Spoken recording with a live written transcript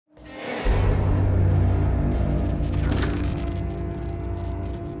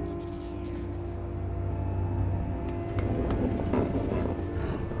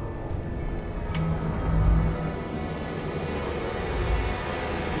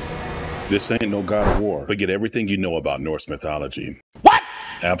This ain't no God of War. Forget everything you know about Norse mythology. What?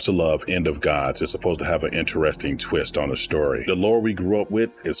 Apsulov, End of Gods, is supposed to have an interesting twist on the story. The lore we grew up with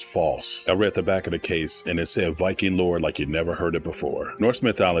is false. I read the back of the case and it said Viking lore like you never heard it before. Norse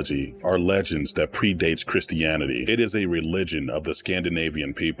mythology are legends that predates Christianity. It is a religion of the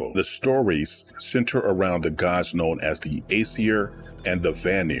Scandinavian people. The stories center around the gods known as the Aesir and the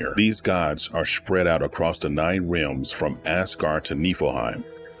Vanir. These gods are spread out across the 9 realms from Asgard to Niflheim,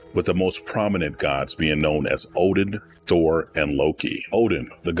 with the most prominent gods being known as Odin, Thor, and Loki. Odin,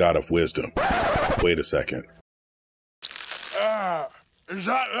 the god of wisdom. Wait a second. Is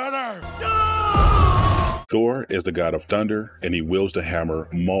that letter? Thor is the god of thunder, and he wields the hammer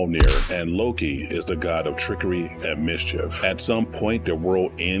Mjolnir, and Loki is the god of trickery and mischief. At some point, the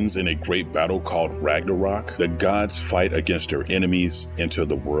world ends in a great battle called Ragnarok. The gods fight against their enemies until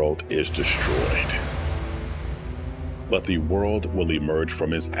the world is destroyed. But the world will emerge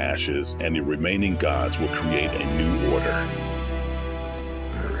from its ashes, and the remaining gods will create a new order.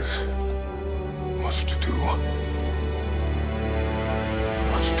 There is much to do.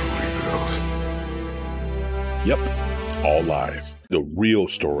 Much to rebuild. Yep, all lies. The real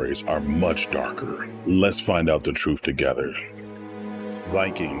stories are much darker. Let's find out the truth together.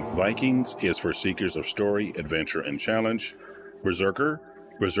 Viking. Vikings is for seekers of story, adventure, and challenge. Berserker.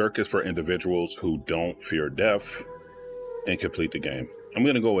 Berserk is for individuals who don't fear death and complete the game. I'm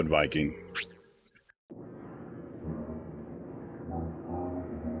gonna go with Viking.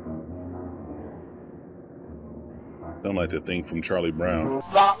 Sound like the thing from Charlie Brown.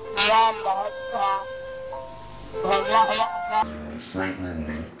 Slight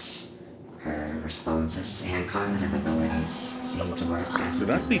movement. Her responses and cognitive abilities seem to work as Did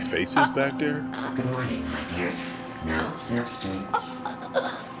I see faces back there? Good morning, my dear. Now, Snap Street.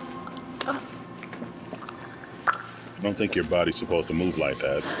 I don't think your body's supposed to move like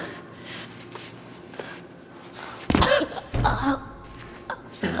that.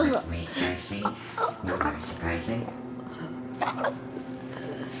 Still a bit weak, I see. Not very surprising.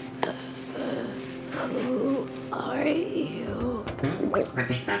 Who are you?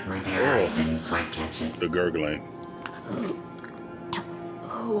 Repeat that, my dear. I didn't quite catch it. The gurgling.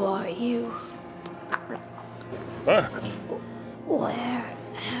 Who are you? Ah! Where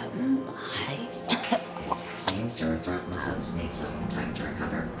am I? Seems your throat muscles need some time to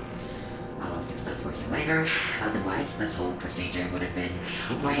recover. I'll fix that for you later. Otherwise, this whole procedure would have been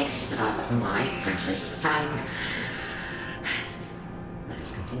a waste of my precious time. Let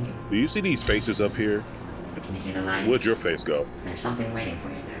us continue. Do you see these faces up here? Can you see the light? Where'd your face go? There's something waiting for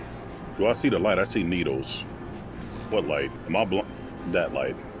you there. Do I see the light? I see needles. What light? Am I blind? That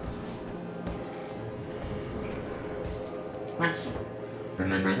light. Let's see.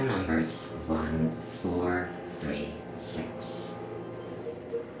 Remember the numbers. 1, 4, 3, 6.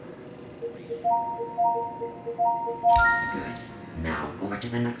 Good. Now, over to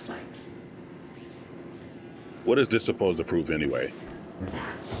the next light. What is this supposed to prove anyway?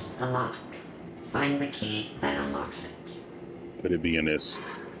 That's the lock. Find the key that unlocks it. Could it be in this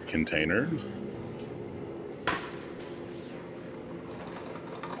container?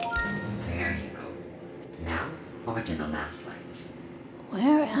 There you go. Now, over to the last light.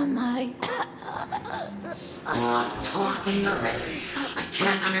 Where am I? Stop talking already. I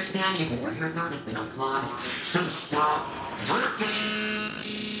can't understand you before your throat has been unclogged. So stop talking.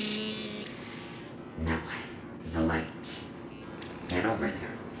 Now, the light. Get over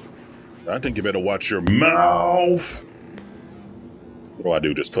there. I think you better watch your mouth. What do I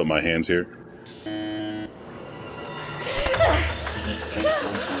do? Just put my hands here? Cease this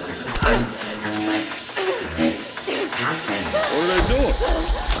social resistance and let this happen. What are they doing?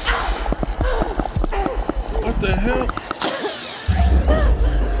 What the hell?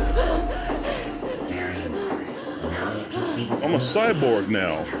 There you are. Now you can see the I'm a cyborg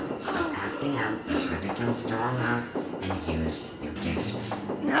now. Stop acting out this ridiculous drama and use your gift.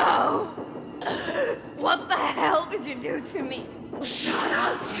 No! What the hell did you do to me? Shut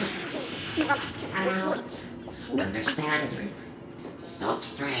up! I cannot understand you. Stop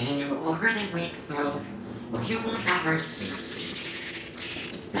straining your already weak throat, or you will never speak.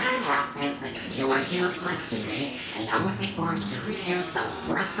 If that happens, then you are useless to me, and I would be forced to reuse the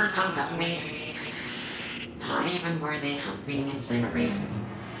worthless hunk of me. Not even worthy of being incinerated.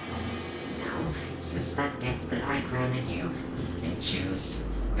 Now, use that gift that I granted you, and choose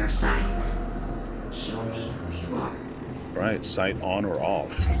your side. Show me who you are. Right, sight on or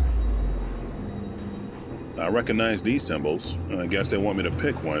off. I recognize these symbols. I guess they want me to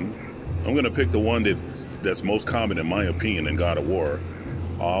pick one. I'm gonna pick the one that's most common in my opinion in God of War.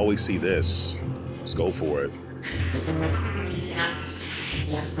 I always see this. Let's go for it. Yes,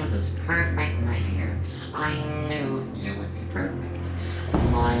 Yes, this is perfect, my dear. I knew you would be perfect.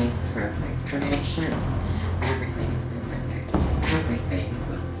 My perfect creation. Everything has been rendered. Everything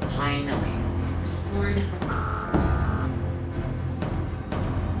will finally be restored.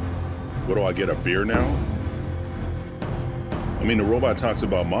 What do I get, a beer now? I mean, the robot talks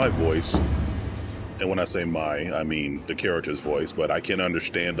about my voice. And when I say my, I mean the character's voice, but I can't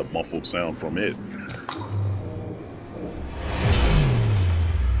understand the muffled sound from it.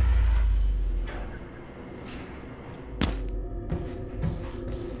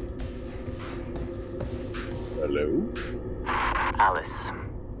 Hello? Alice,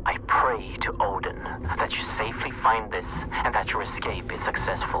 I pray to Odin that you safely find this and that your escape is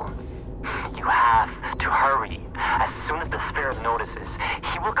successful. You have to hurry. As soon as the spirit notices,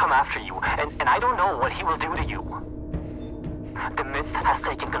 he will come after you, and I don't know what he will do to you. The myth has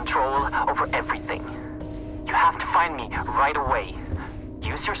taken control over everything. You have to find me right away.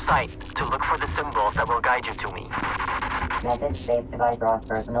 Use your sight to look for the symbols that will guide you to me. Message saved to Bifrost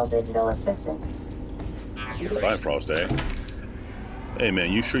personal digital assistant. Bifrost, eh? Hey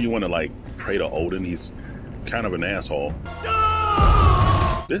man, you sure you want to like pray to Odin? He's kind of an asshole.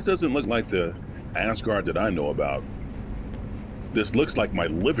 This doesn't look like the Asgard that I know about. This looks like my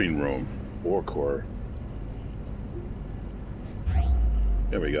living room. Or core.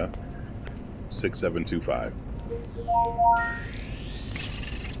 There we go. 6725.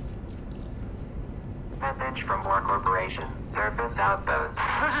 Message from War Corporation. Surface outpost.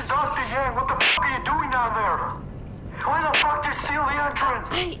 This is Dr. Yang. What the f*** are you doing down there? Why the fuck did you seal the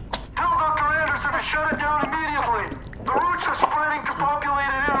entrance? Tell Dr. Anderson to shut it down immediately. The roots are spreading to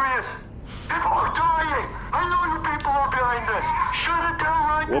populated areas. People are dying. I know you people are behind this. Shut it down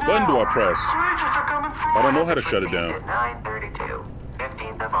right now. What button do I press? Legions are coming through. I don't know how to shut it down. 9:32,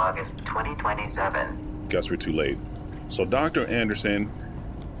 15th of August, 2027. Guess we're too late. So Dr. Anderson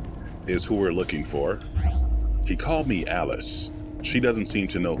is who we're looking for. He called me Alice. She doesn't seem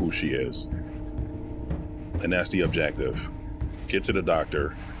to know who she is. And that's the objective. Get to the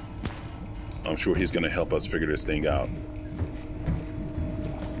doctor. I'm sure he's going to help us figure this thing out.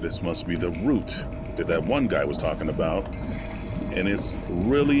 This must be the root that one guy was talking about. And it's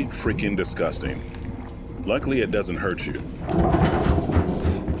really freaking disgusting. Luckily, it doesn't hurt you.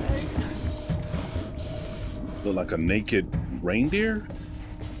 Look like a naked reindeer?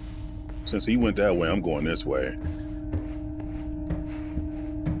 Since he went that way, I'm going this way.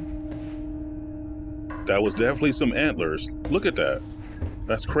 That was definitely some antlers. Look at that.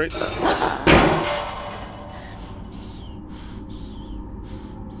 That's crazy.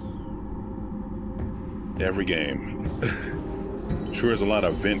 Every game. Sure there's a lot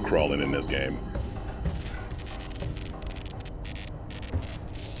of vent crawling in this game.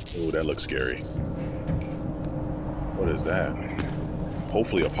 Oh, that looks scary. What is that?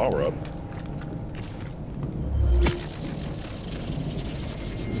 Hopefully a power-up.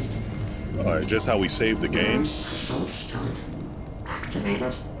 Alright, just how we saved the game. Soulstone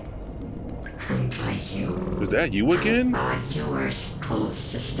activated. And by you. Is that you again? I thought you were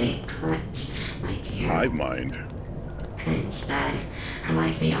supposed to stay put, my dear. Hive mind. Instead,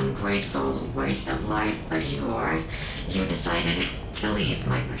 like the ungrateful waste of life that you are, you decided to leave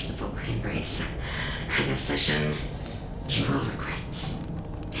my merciful embrace. A decision you will regret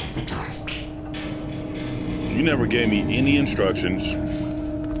in the dark. You never gave me any instructions.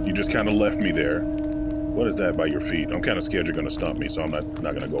 You just kind of left me there. What is that by your feet? I'm kind of scared you're going to stump me, so I'm not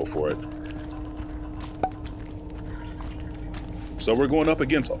going to go for it. So we're going up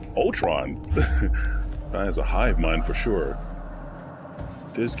against Ultron. That is a hive mind for sure.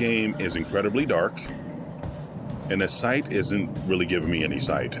 This game is incredibly dark, and the sight isn't really giving me any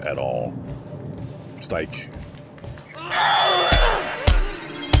sight at all. It's like...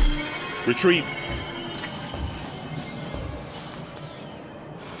 Retreat!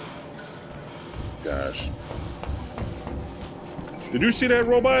 Gosh. Did you see that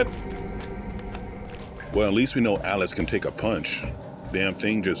robot? Well, at least we know Alice can take a punch. Damn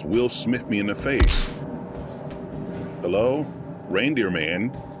thing just Will Smith me in the face. Hello? Reindeer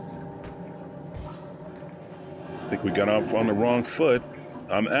man. I think we got off on the wrong foot.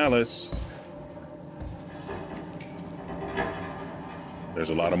 I'm Alice. There's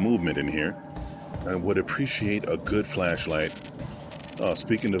a lot of movement in here. I would appreciate a good flashlight. Oh,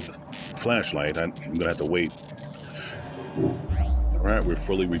 speaking of flashlight, I'm gonna have to wait. All right, we're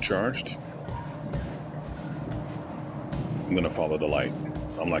fully recharged. I'm gonna follow the light.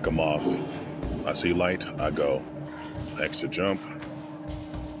 I'm like a moth. I see light, I go. Extra jump.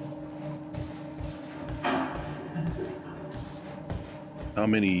 How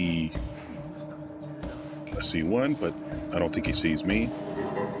many I see one, but I don't think he sees me.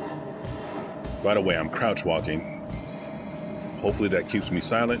 By the way, I'm crouch walking. Hopefully that keeps me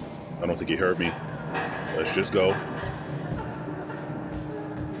silent. I don't think he heard me. Let's just go.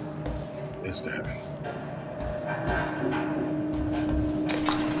 Is that?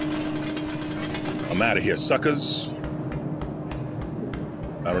 I'm out of here, suckers.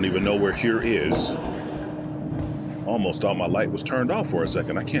 I don't even know where here is. Almost thought my light was turned off for a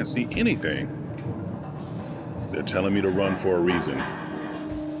second. I can't see anything. They're telling me to run for a reason.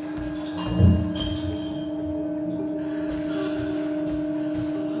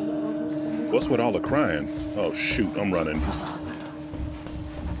 What's with all the crying? Oh shoot, I'm running.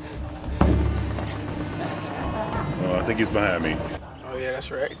 Oh, I think he's behind me. Oh yeah,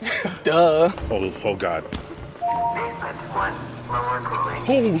 that's right. Duh. Oh God. Basement 1, lower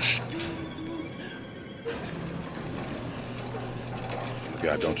cooling. Oh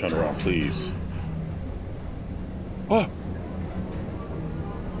God, don't turn around, please. Oh!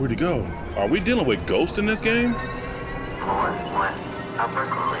 Where'd he go? Are we dealing with ghosts in this game? Floor 1, upper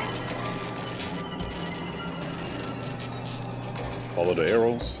cooling. Follow the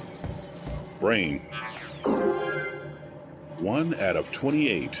arrows. Brain. 1 out of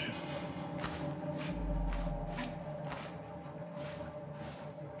 28.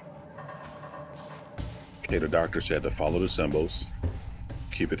 Okay, the doctor said to follow the symbols.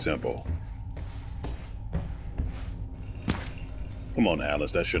 Keep it simple. Come on,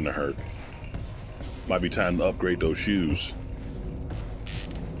 Alice, that shouldn't have hurt. Might be time to upgrade those shoes.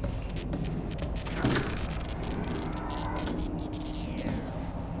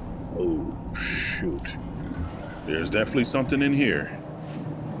 Oh, shoot. There's definitely something in here.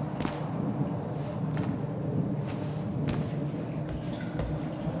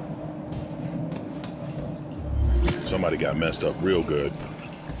 Somebody got messed up real good.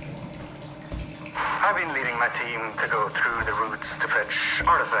 I've been leading my team to go through the routes to fetch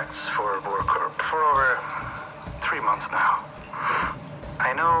artifacts for Vorkorp for over 3 months now.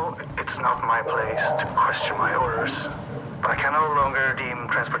 I know it's not my place to question my orders, but I can no longer deem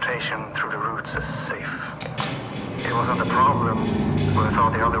transportation through the routes as safe. It wasn't a problem when I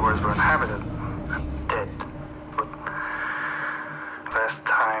thought the other worlds were inhabited and dead. But last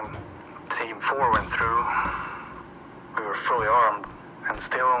time Team 4 went through, we were fully armed, and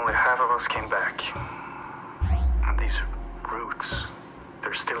still only half of us came back. And these roots,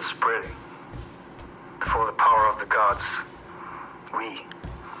 they're still spreading. Before the power of the gods, we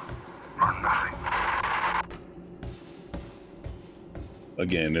are nothing.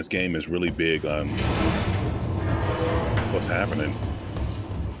 Again, this game is really big on what's happening.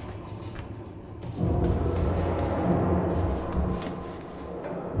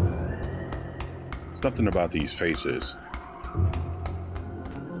 Something about these faces.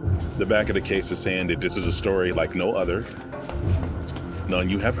 The back of the case is saying that this is a story like no other, none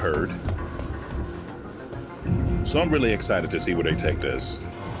you have heard. So I'm really excited to see where they take this.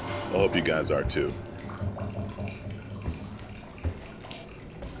 I hope you guys are too.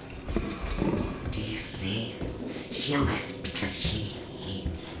 Do you see? She left because she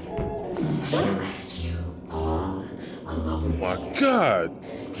hates you. She left you all alone. Oh my God!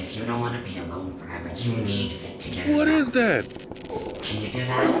 If you don't want to be alone forever, you need to get her What back. is that? Can you do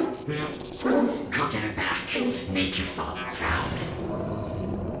that? Go get her back. Make your father proud.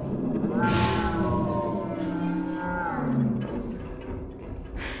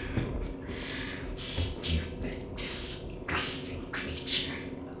 Stupid, disgusting creature.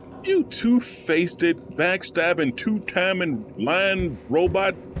 You two-faced, backstabbing, two-timing, lying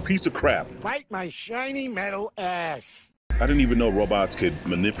robot piece of crap. Bite my shiny metal ass. I didn't even know robots could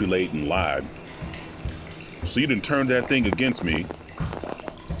manipulate and lie. So you didn't turn that thing against me.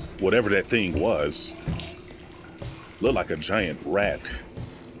 Whatever that thing was. Looked like a giant rat.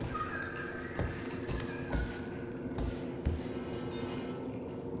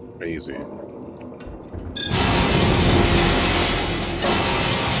 Crazy.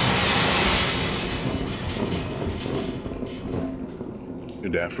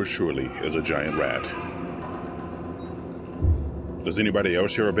 And that for surely is a giant rat. Does anybody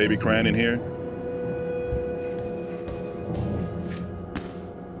else hear a baby crying in here?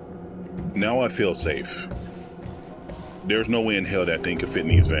 Now I feel safe. There's no way in hell that thing could fit in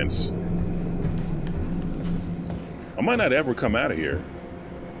these vents. I might not ever come out of here.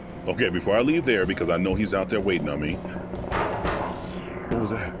 Okay, before I leave there, because I know he's out there waiting on me. What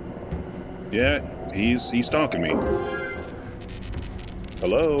was that? Yeah, he's stalking me.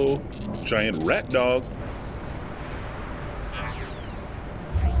 Hello? Giant rat dog.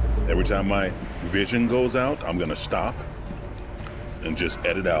 Every time my vision goes out, I'm gonna stop and just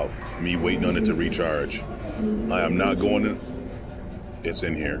edit out me waiting on it to recharge. I am not going in. It's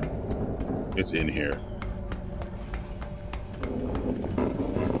in here. It's in here.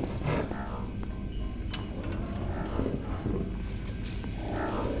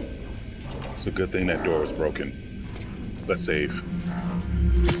 It's a good thing that door was broken. Let's save.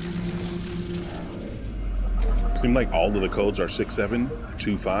 Seems like all of the codes are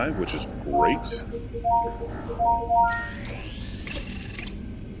 6725, which is great.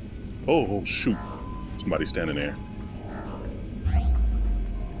 Oh, shoot. Somebody's standing there.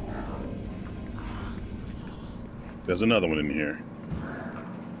 There's another one in here.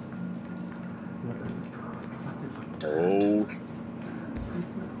 Oh.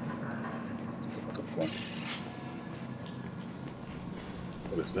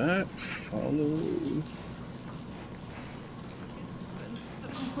 What is that? Follow.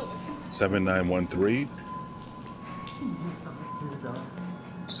 7913.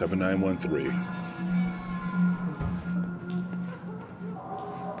 7913.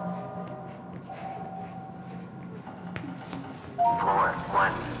 Floor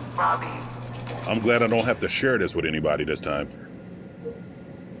 1, lobby. I'm glad I don't have to share this with anybody this time.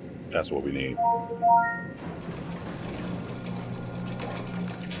 That's what we need.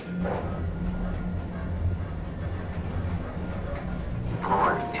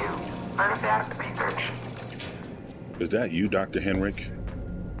 Floor 2, artifact research. Is that you, Dr. Henrik?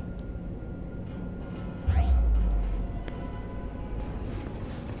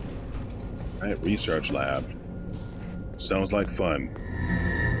 Right, research lab. Sounds like fun.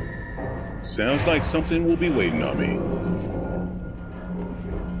 Sounds like something will be waiting on me.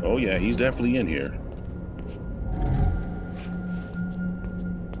 Oh yeah, he's definitely in here.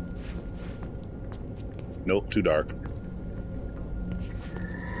 Nope, too dark.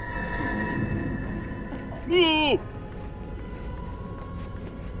 Ooh!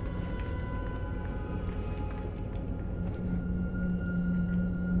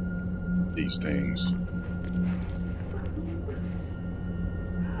 These things.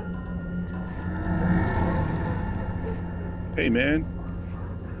 Hey, man.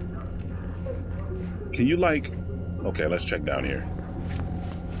 Can you, like... Okay, let's check down here.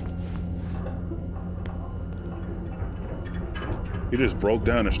 He just broke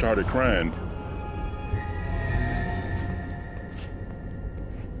down and started crying.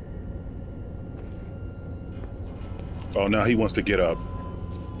 Oh, now he wants to get up.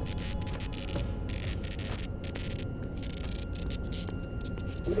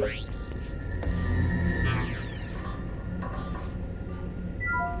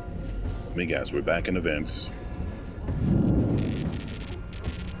 Let me guess, we're back in events.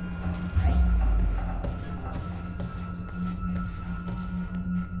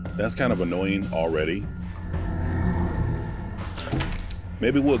 That's kind of annoying already.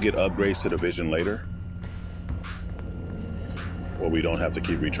 Maybe we'll get upgrades to the vision later. Or we don't have to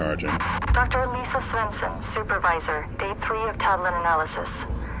keep recharging. Dr. Lisa Svensson, Supervisor, Day 3 of tablet analysis.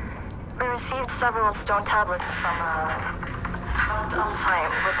 We received several stone tablets from Mount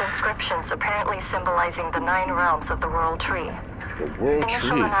Alfheim with inscriptions apparently symbolizing the 9 realms of the World Tree. The World Initial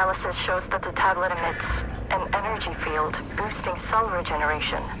Tree? analysis shows that the tablet emits an energy field, boosting cell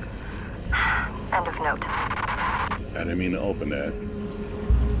regeneration. End of note. I didn't mean to open that.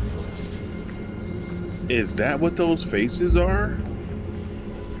 Is that what those faces are?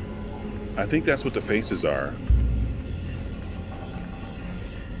 I think that's what the faces are.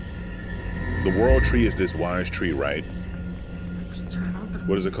 The World Tree is this wise tree, right?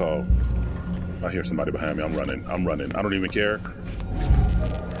 What is it called? I hear somebody behind me. I'm running. I'm running. I don't even care.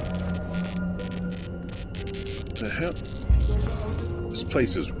 What the hell? This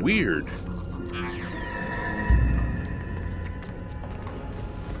place is weird.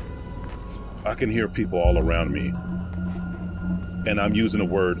 I can hear people all around me. And I'm using the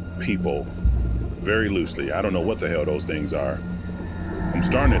word people very loosely. I don't know what the hell those things are. I'm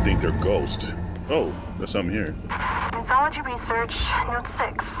starting to think they're ghosts. Oh, there's something here. Mythology Research, Note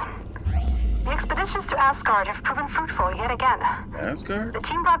 6. The expeditions to Asgard have proven fruitful yet again. Asgard? The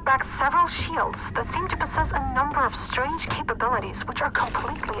team brought back several shields that seem to possess a number of strange capabilities which are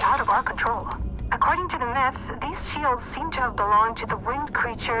completely out of our control. According to the myth, these shields seem to have belonged to the winged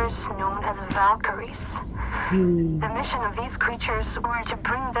creatures known as Valkyries. The mission of these creatures were to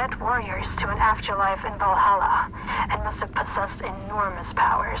bring dead warriors to an afterlife in Valhalla, and must have possessed enormous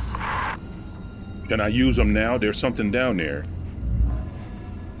powers. Can I use them now? There's something down there.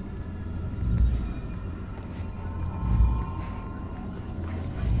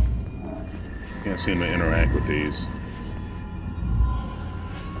 Can't seem to interact with these.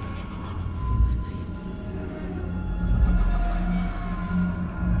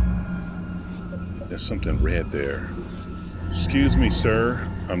 There's there's something red there. Excuse me, sir.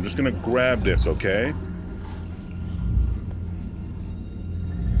 I'm just gonna grab this, okay?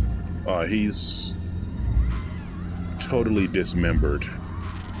 He's totally dismembered.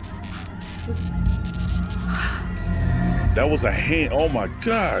 That was a hand. Oh my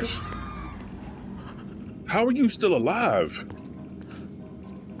gosh. How are you still alive?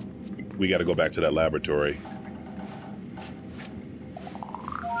 We got to go back to that laboratory.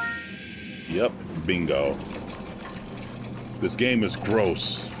 Yep, bingo. This game is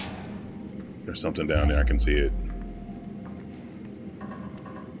gross. There's something down there. I can see it.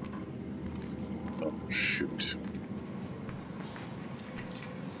 Oh, shoot.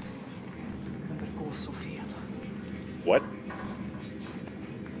 What?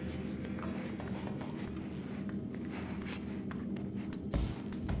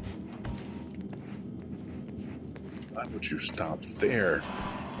 Why would you stop there?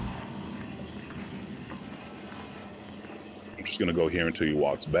 I'm just gonna go here until he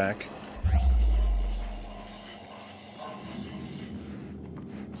walks back.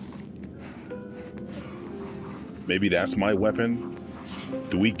 Maybe that's my weapon?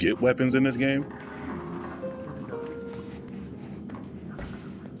 Do we get weapons in this game?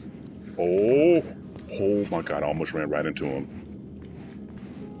 Oh my God, I almost ran right into him.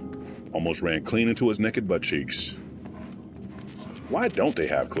 Almost ran clean into his naked butt cheeks. Why don't they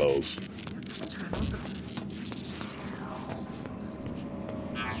have clothes?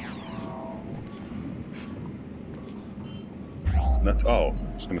 Oh,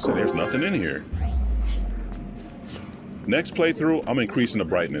 I was gonna say there's nothing in here. Next playthrough, I'm increasing the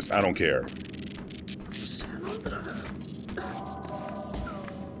brightness. I don't care.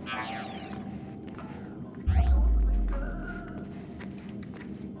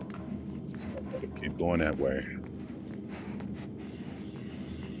 Keep going that way.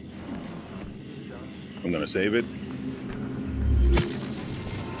 I'm gonna save it.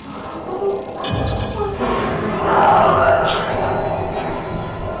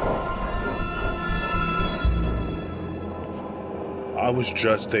 I was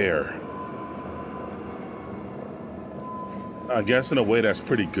just there. I guess in a way that's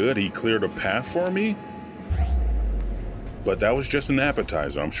pretty good. He cleared a path for me. But that was just an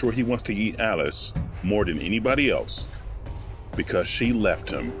appetizer. I'm sure he wants to eat Alice more than anybody else because she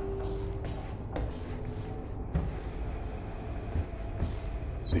left him.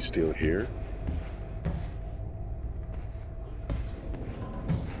 Is he still here?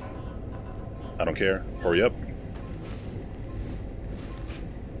 I don't care. Hurry up.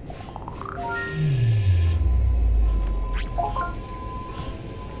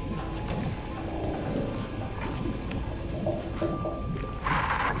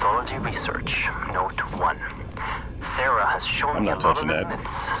 Mythology research, note 1. Sarah has shown me a lot of the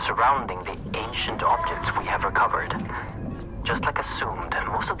myths surrounding the ancient objects we have recovered. Just like assumed,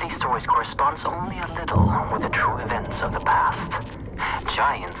 most of these stories corresponds only a little with the true events of the past.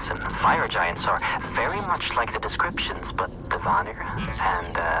 Giants and fire giants are very much like the descriptions, but the Vanir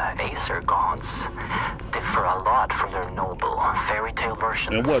and Aesir gods differ a lot from their noble fairy tale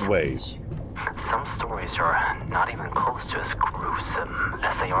versions. In what ways? Some stories are not even close to as gruesome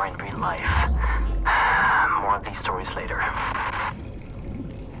as they are in real life. More of these stories later.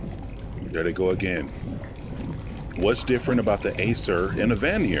 There they go again. What's different about the Aesir and the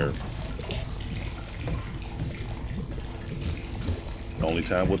Vanir? Only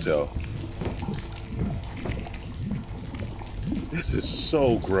time will tell. This is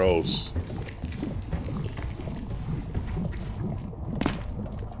so gross.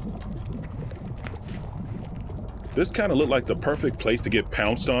 This kind of looked like the perfect place to get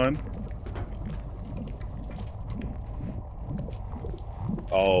pounced on.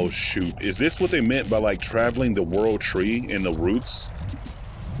 Oh shoot, is this what they meant by like traveling the world tree in the roots?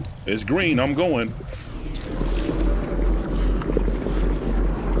 It's green, I'm going.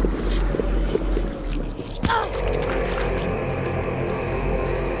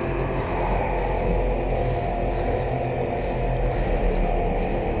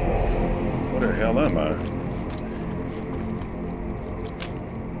 What the hell am I?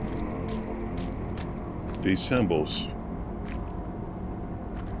 These symbols.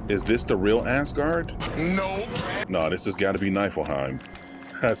 Is this the real Asgard? Nope. No, this has got to be Niflheim.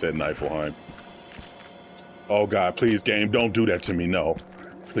 I said Niflheim. Oh God, please game, don't do that to me, no.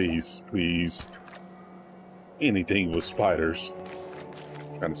 Please, please. Anything with spiders.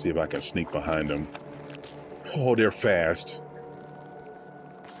 Trying to see if I can sneak behind them. Oh, they're fast.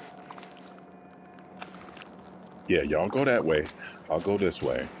 Yeah, y'all go that way. I'll go this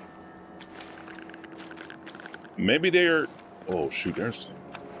way. Maybe they're... Oh shoot, there's...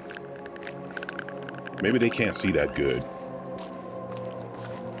 Maybe they can't see that good.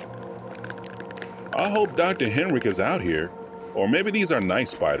 I hope Dr. Henrik is out here. Or maybe these are night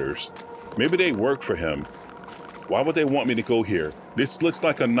spiders. Maybe they work for him. Why would they want me to go here? This looks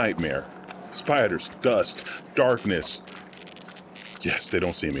like a nightmare. Spiders, dust, darkness. Yes, they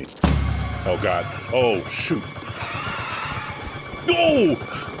don't see me. Oh God. Oh shoot. No!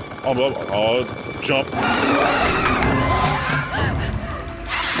 Jump.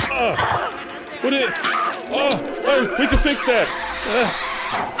 What is? Hey, we can fix that.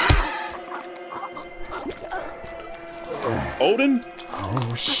 Odin?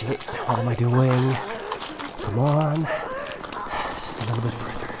 Oh shit! What am I doing? Come on. Just a little bit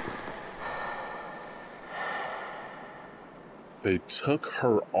further. They took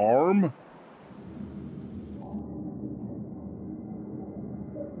her arm?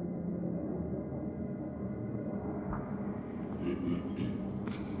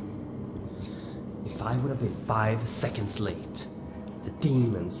 If I would have been 5 seconds late, the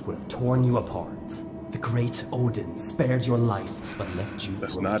demons would have torn you apart. The great Odin spared your life, but left you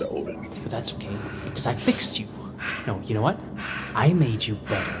That's broken. not Odin. But that's okay, because I fixed you. No, you know what? I made you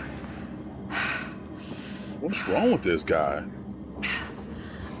better. What's wrong with this guy?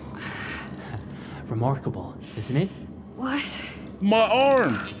 Remarkable, isn't it? What? My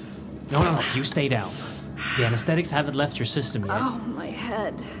arm! No, you stay down. The anesthetics haven't left your system yet. Oh, my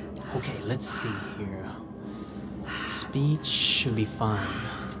head. Okay, let's see here. Speech should be fine.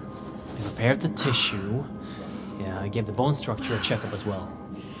 I repaired the tissue. Yeah, I gave the bone structure a checkup as well.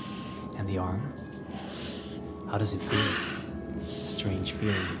 And the arm? How does it feel? Strange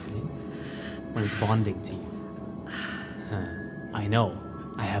feeling, isn't it? When it's bonding to you. I know.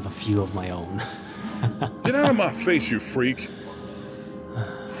 I have a few of my own. Get out of my face, you freak.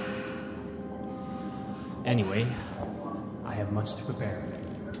 Anyway, I have much to prepare.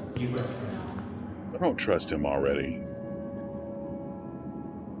 You rest for now. I don't trust him already.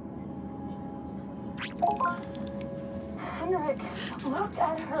 Henrik, look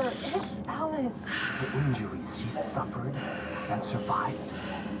at her. It's Alice. The injuries she suffered and survived.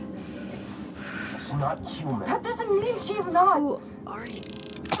 It's not human. That doesn't mean she's not. Who are you?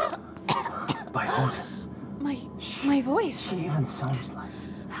 By Odin. My voice. She even sounds like...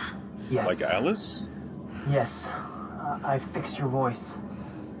 Yes. Like Alice? Yes. I fixed your voice.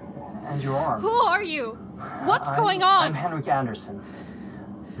 And your arm. Who are you? What's going on? I'm Henrik Anderson,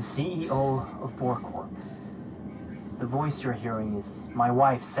 the CEO of Borcorp. The voice you're hearing is my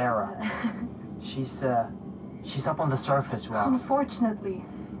wife, Sarah. She's up on the surface well. Unfortunately,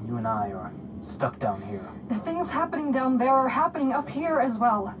 You and I are stuck down here. the things happening down there are happening up here as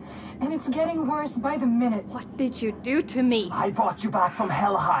well. And it's getting worse by the minute. What did you do to me? I brought you back from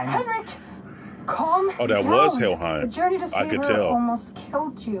Helheim. Henrik! Calm Oh, that down. was Helheim. The journey to I see could her tell. almost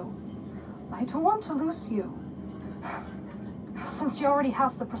killed you. I don't want to lose you. Since she already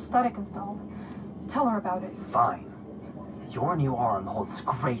has the prosthetic installed, tell her about it. Fine. Your new arm holds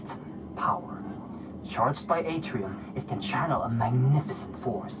great power. Charged by Atrium, it can channel a magnificent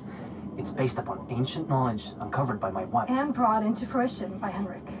force. It's based upon ancient knowledge uncovered by my wife. And brought into fruition by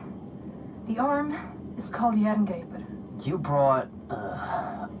Henrik. The arm is called Jerngreper. You brought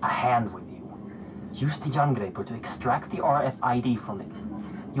a hand with you. Use the Jerngreper to extract the RFID from it.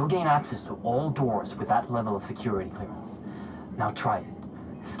 You'll gain access to all doors with that level of security clearance. Now try it.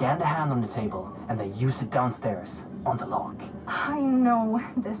 Scan the hand on the table and then use it downstairs on the lock. I know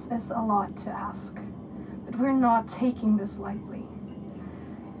this is a lot to ask, but we're not taking this lightly.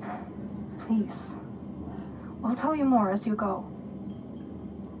 Please. I'll tell you more as you go.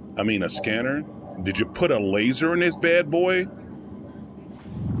 I mean, a scanner? Did you put a laser in this bad boy?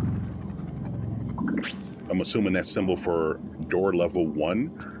 I'm assuming that's symbol for door level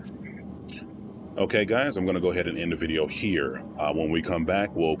 1. Okay, guys, I'm going to go ahead and end the video here. When we come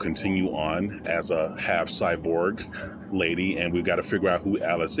back, we'll continue on as a half cyborg lady, and we've got to figure out who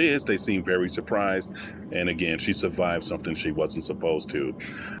Alice is. They seem very surprised, and again, she survived something she wasn't supposed to.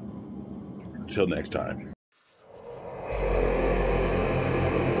 Till next time.